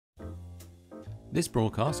This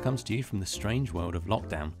broadcast comes to you from the strange world of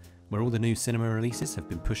lockdown, where all the new cinema releases have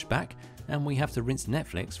been pushed back and we have to rinse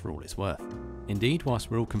Netflix for all it's worth. Indeed,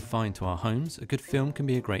 whilst we're all confined to our homes, a good film can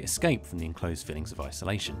be a great escape from the enclosed feelings of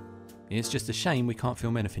isolation. It's just a shame we can't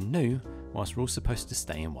film anything new whilst we're all supposed to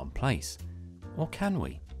stay in one place. Or can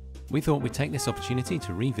we? We thought we'd take this opportunity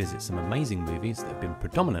to revisit some amazing movies that have been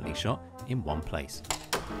predominantly shot in one place.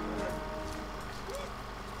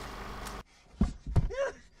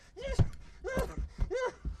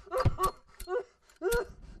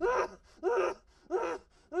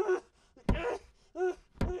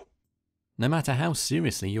 No matter how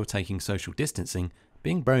seriously you're taking social distancing,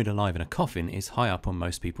 being buried alive in a coffin is high up on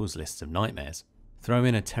most people's lists of nightmares. Throw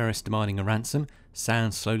in a terrorist demanding a ransom,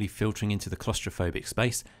 sound slowly filtering into the claustrophobic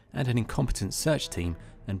space, and an incompetent search team,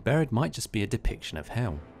 and buried might just be a depiction of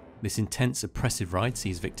hell. This intense, oppressive ride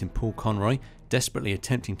sees victim Paul Conroy desperately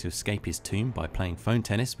attempting to escape his tomb by playing phone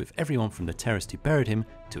tennis with everyone from the terrorist who buried him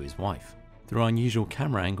to his wife. Through unusual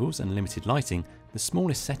camera angles and limited lighting, the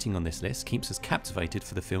smallest setting on this list keeps us captivated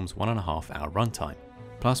for the film's 1.5-hour runtime.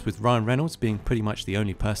 Plus, with Ryan Reynolds being pretty much the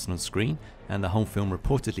only person on screen and the whole film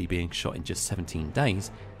reportedly being shot in just 17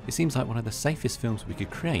 days, it seems like one of the safest films we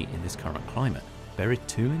could create in this current climate. Buried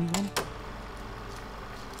 2, anyone?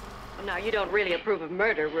 Now, you don't really approve of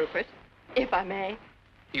murder, Rupert, if I may.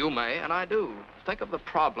 You may, and I do. Think of the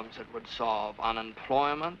problems it would solve.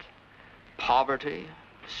 Unemployment, poverty,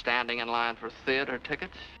 standing in line for theater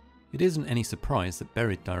tickets. It isn't any surprise that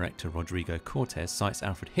Buried director Rodrigo Cortés cites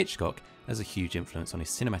Alfred Hitchcock as a huge influence on his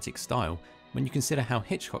cinematic style when you consider how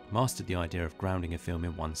Hitchcock mastered the idea of grounding a film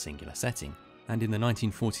in one singular setting. And in the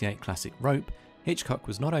 1948 classic Rope, Hitchcock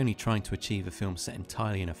was not only trying to achieve a film set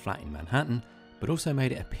entirely in a flat in Manhattan, but also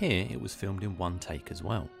made it appear it was filmed in one take as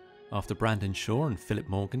well. After Brandon Shaw and Philip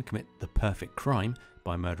Morgan commit the perfect crime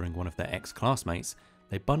by murdering one of their ex-classmates,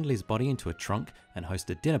 they bundle his body into a trunk and host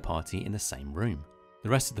a dinner party in the same room. The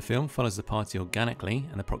rest of the film follows the party organically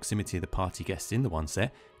and the proximity of the party guests in the one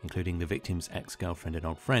set, including the victim's ex-girlfriend and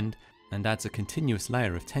old friend, and adds a continuous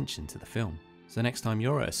layer of tension to the film. So next time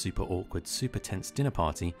you're at a super awkward, super tense dinner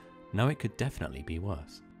party, know it could definitely be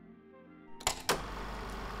worse.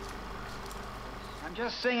 I'm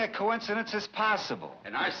just saying a coincidence is possible.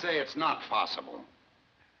 And I say it's not possible.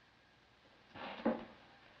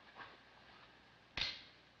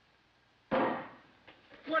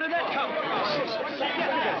 Where did that come from?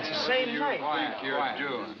 It's the same night. What you're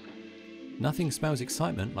doing. Nothing spells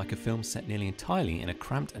excitement like a film set nearly entirely in a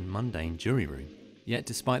cramped and mundane jury room. Yet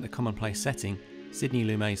despite the commonplace setting, Sidney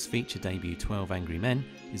Lumet's feature debut 12 Angry Men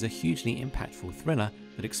is a hugely impactful thriller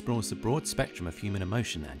that explores the broad spectrum of human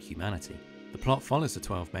emotion and humanity. The plot follows the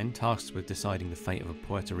 12 men tasked with deciding the fate of a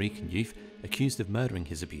Puerto Rican youth accused of murdering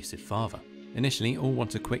his abusive father. Initially, all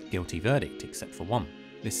want a quick guilty verdict except for one.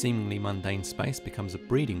 This seemingly mundane space becomes a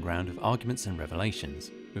breeding ground of arguments and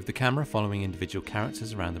revelations. With the camera following individual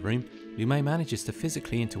characters around the room, Lumet manages to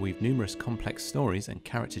physically interweave numerous complex stories and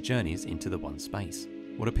character journeys into the one space.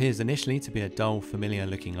 What appears initially to be a dull,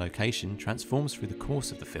 familiar-looking location transforms through the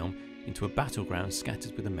course of the film into a battleground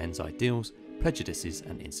scattered with the men's ideals, prejudices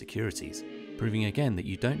and insecurities, proving again that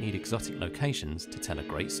you don't need exotic locations to tell a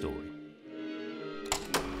great story.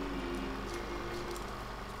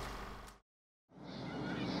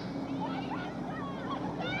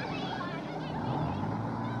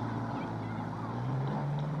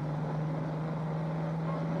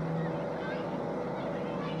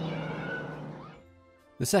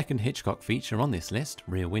 The second Hitchcock feature on this list,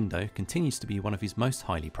 Rear Window, continues to be one of his most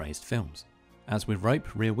highly praised films. As with Rope,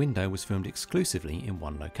 Rear Window was filmed exclusively in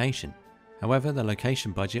one location. However, the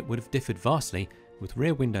location budget would have differed vastly, with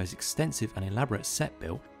Rear Window's extensive and elaborate set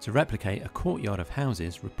built to replicate a courtyard of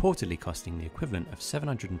houses reportedly costing the equivalent of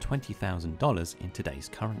 $720,000 in today's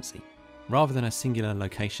currency. Rather than a singular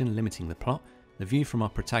location limiting the plot, the view from our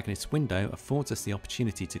protagonist's window affords us the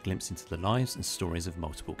opportunity to glimpse into the lives and stories of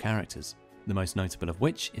multiple characters, the most notable of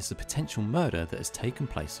which is the potential murder that has taken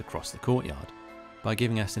place across the courtyard. By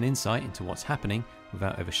giving us an insight into what's happening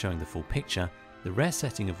without overshowing the full picture, the rare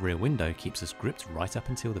setting of Rear Window keeps us gripped right up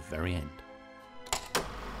until the very end.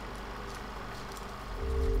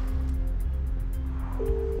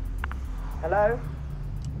 Hello?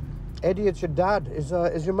 Eddie, it's your dad. Is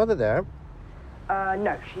your mother there?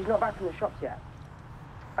 No, she's not back from the shops yet.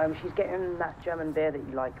 She's getting that German beer that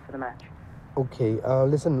you like for the match. Okay,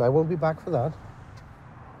 listen, I won't be back for that.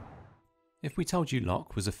 If we told you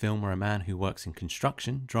Locke was a film where a man who works in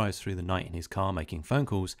construction drives through the night in his car making phone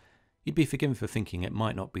calls, you'd be forgiven for thinking it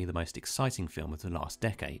might not be the most exciting film of the last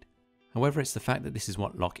decade. However, it's the fact that this is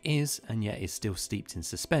what Locke is, and yet is still steeped in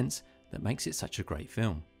suspense, that makes it such a great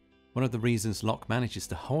film. One of the reasons Locke manages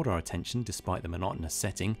to hold our attention despite the monotonous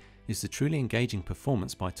setting is the truly engaging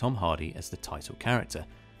performance by Tom Hardy as the title character,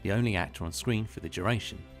 the only actor on screen for the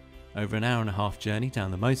duration. Over an hour-and-a-half journey down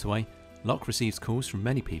the motorway, Locke receives calls from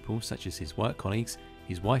many people such as his work colleagues,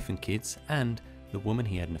 his wife and kids, and the woman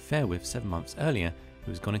he had an affair with 7 months earlier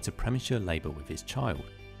who has gone into premature labour with his child.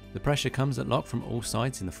 The pressure comes at Locke from all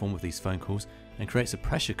sides in the form of these phone calls and creates a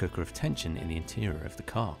pressure cooker of tension in the interior of the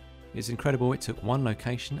car. It's incredible it took one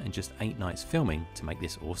location and just 8 nights filming to make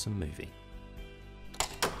this awesome movie.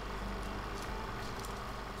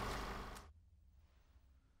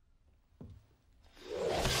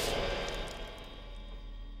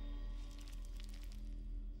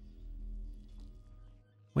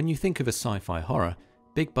 When you think of a sci-fi horror,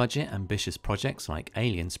 big budget ambitious projects like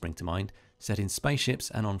Alien spring to mind, set in spaceships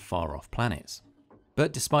and on far off planets.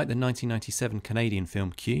 But despite the 1997 Canadian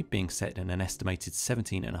film Cube being set in an estimated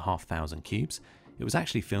 17,500 cubes, it was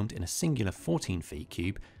actually filmed in a singular 14 feet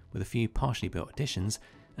cube with a few partially built additions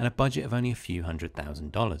and a budget of only a few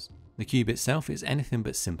 $100,000. The cube itself is anything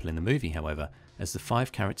but simple in the movie, however, as the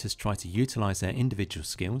 5 characters try to utilise their individual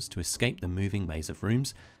skills to escape the moving maze of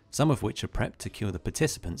rooms, some of which are prepped to kill the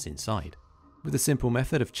participants inside. With the simple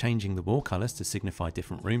method of changing the wall colours to signify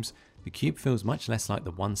different rooms, the cube feels much less like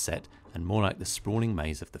the one set and more like the sprawling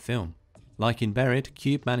maze of the film. Like in Buried,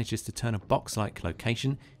 Cube manages to turn a box-like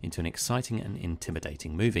location into an exciting and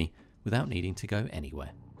intimidating movie without needing to go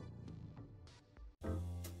anywhere.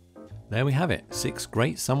 There we have it, 6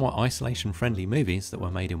 great, somewhat isolation-friendly movies that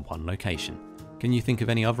were made in one location. Can you think of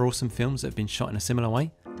any other awesome films that have been shot in a similar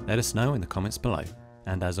way? Let us know in the comments below.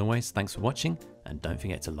 And as always, thanks for watching, and don't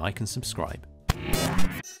forget to like and subscribe.